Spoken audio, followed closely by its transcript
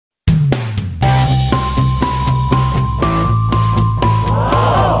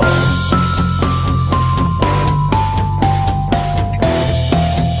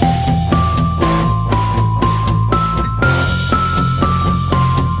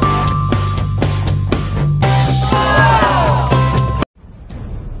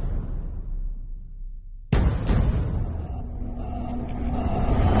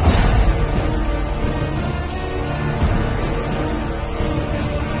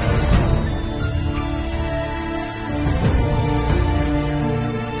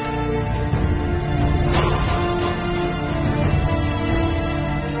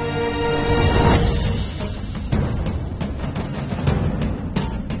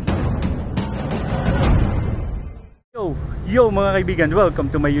Yo mga kaibigan,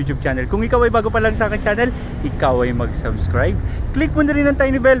 welcome to my YouTube channel. Kung ikaw ay bago pa lang sa aking channel, ikaw ay mag-subscribe. Click mo na rin ang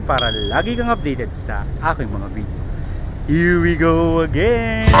tiny bell para lagi kang updated sa aking mga video. Here we go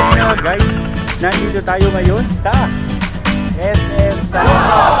again guys. Nandito tayo ngayon sa SM City San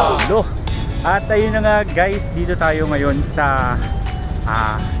Pablo. At ayun na nga guys, dito tayo ngayon sa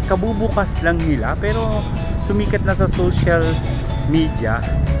kabubukas lang nila pero sumikat na sa social media.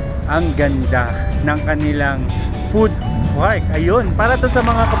 Ang ganda ng kanilang food park. Ayun, para to sa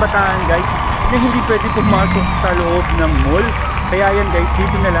mga kabataan guys na hindi pwede pumasok sa loob ng mall. Kaya yan guys,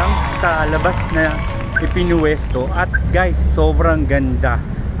 dito na lang sa labas na ipinuwesto. At guys, sobrang ganda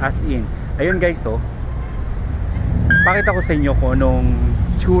as in. Ayun guys, oh. Pakita ko sa inyo kung anong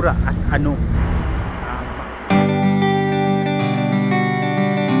tsura at ano.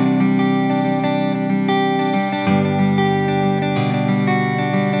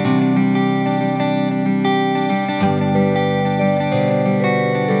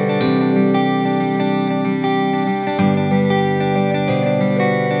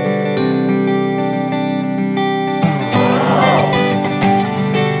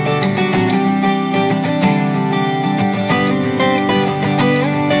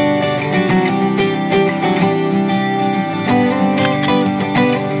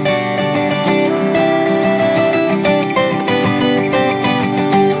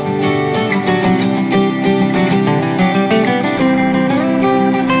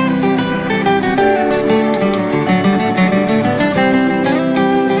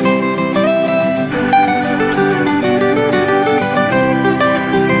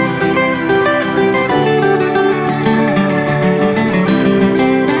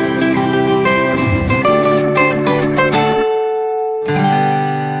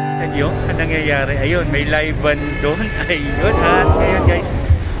 Ayun, may live band doon. Ayun, at ngayon guys,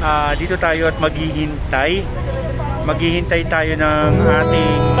 dito tayo at maghihintay tayo ng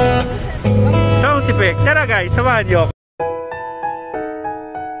ating sound effect. Tara guys, samahan niyo.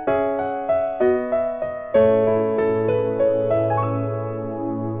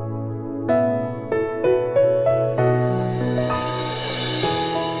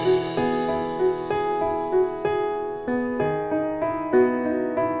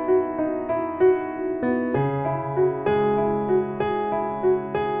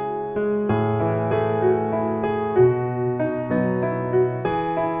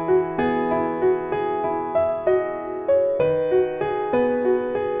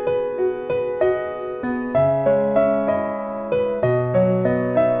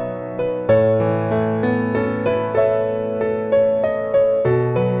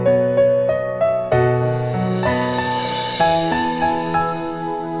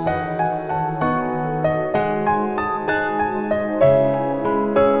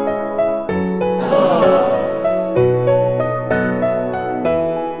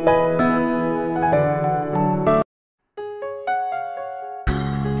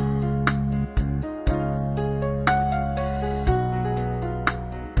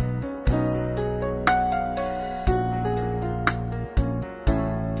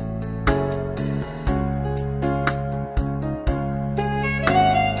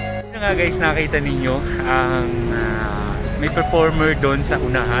 Guys, nakita ninyo ang may performer doon sa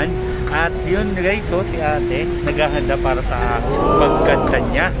unahan at yun guys, so si ate naghahanda para sa pagkanta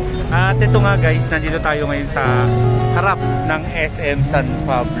niya. At ito nga guys, nandito tayo ngayon sa harap ng SM San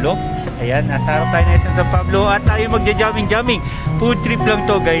Pablo. Ayan, nasa harap tayo ng SM San Pablo at tayo magja-jamming. Food trip lang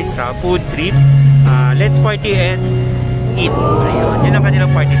to guys, food trip. Let's party and eat. Ayun, yun ang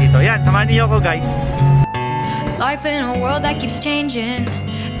kanilang party dito. Ayan, samahan niyo ako guys. Life in a world that keeps changing.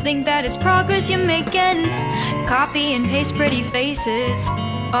 Think that it's progress you're making. Copy and paste pretty faces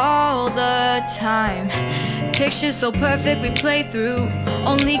all the time. Pictures so perfect we play through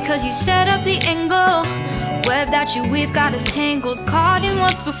only cause you set up the angle. Web that you weave got us tangled, caught in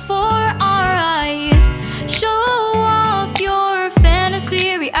what's before our eyes. Show off your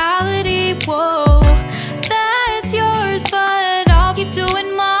fantasy reality. Whoa, that's yours but I'll keep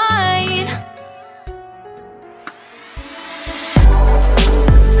doing mine.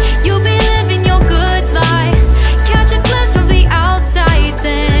 You'll be living your good life. Catch a glimpse from the outside,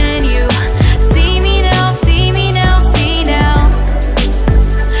 then you see me now, see me now, see now.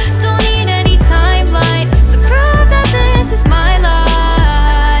 Don't need any timeline to prove that this is my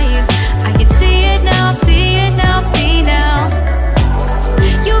life. I can see it now, see it now, see now.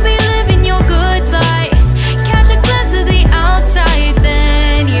 You'll be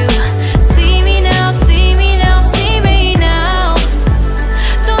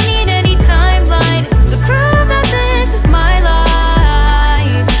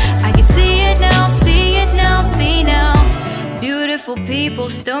people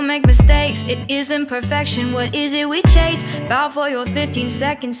still make mistakes. It isn't perfection, what is it we chase? Bow for your 15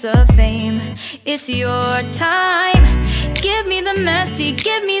 seconds of fame. It's your time. Give me the messy,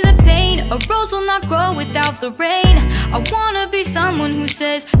 give me the pain. A rose will not grow without the rain. I wanna be someone who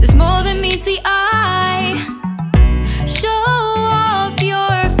says there's more than meets the eye. Show off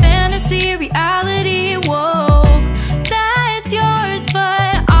your fantasy, reality, whoa. That's yours,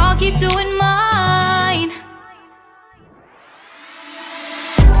 but I'll keep doing mine.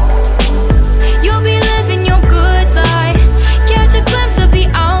 You'll be living your good life. Catch a glimpse of the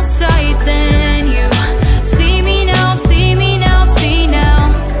outside, then you see me now, see me now, see now.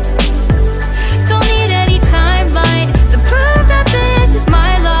 Don't need any timeline to prove that this is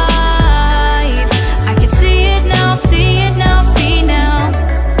my life. I can see it now, see it now, see now.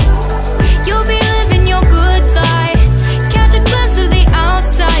 You'll be living your good life. Catch a glimpse of the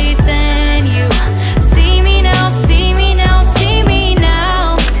outside, then you see me now, see me now, see me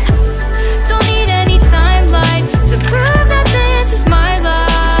now. Don't need any timeline to prove that this is my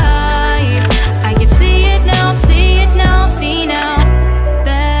life. I can see it now, see it now, see now.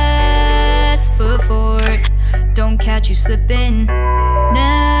 Best foot forward, don't catch you slipping.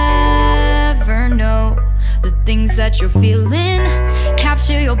 Never know the things that you're feeling.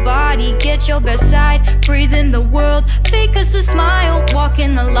 Capture your body, get your best side. Breathe in the world, fake us a smile. Walk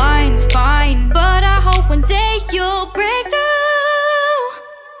in the lines, fine. But I hope one day you'll break through.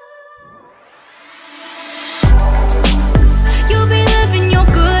 You'll be living your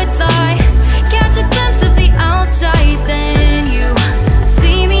good life. Catch a glimpse of the outside, then you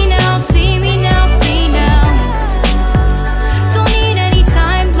see me now, see me now, see now. Don't need any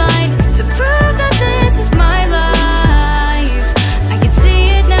timeline to prove that this is my life. I can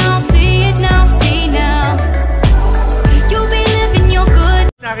see it now, see it now, see now. You'll be living your good.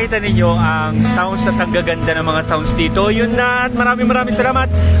 Nakita ninyo ang sounds at ang gaganda ng mga sounds dito. Yun na, at maraming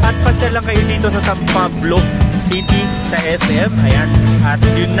salamat. At pasyal lang kayo dito sa San Pablo City sa SM. Ayan. At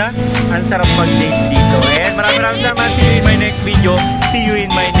yun na, ang sarap mag-date dito. And maraming salamat. See you in my next video. See you in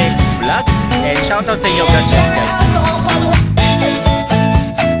my next vlog. And shoutout sa inyo. God bless you guys.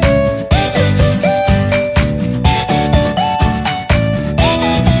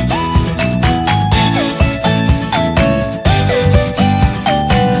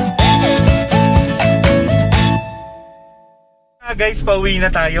 Guys, pauwi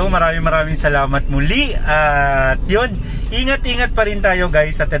na tayo. Maraming salamat muli. At yun, ingat pa rin tayo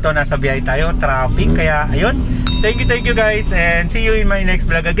guys. At ito, nasa biyahe tayo, traffic. Kaya ayun, thank you guys. And see you in my next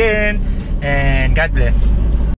vlog again. And God bless.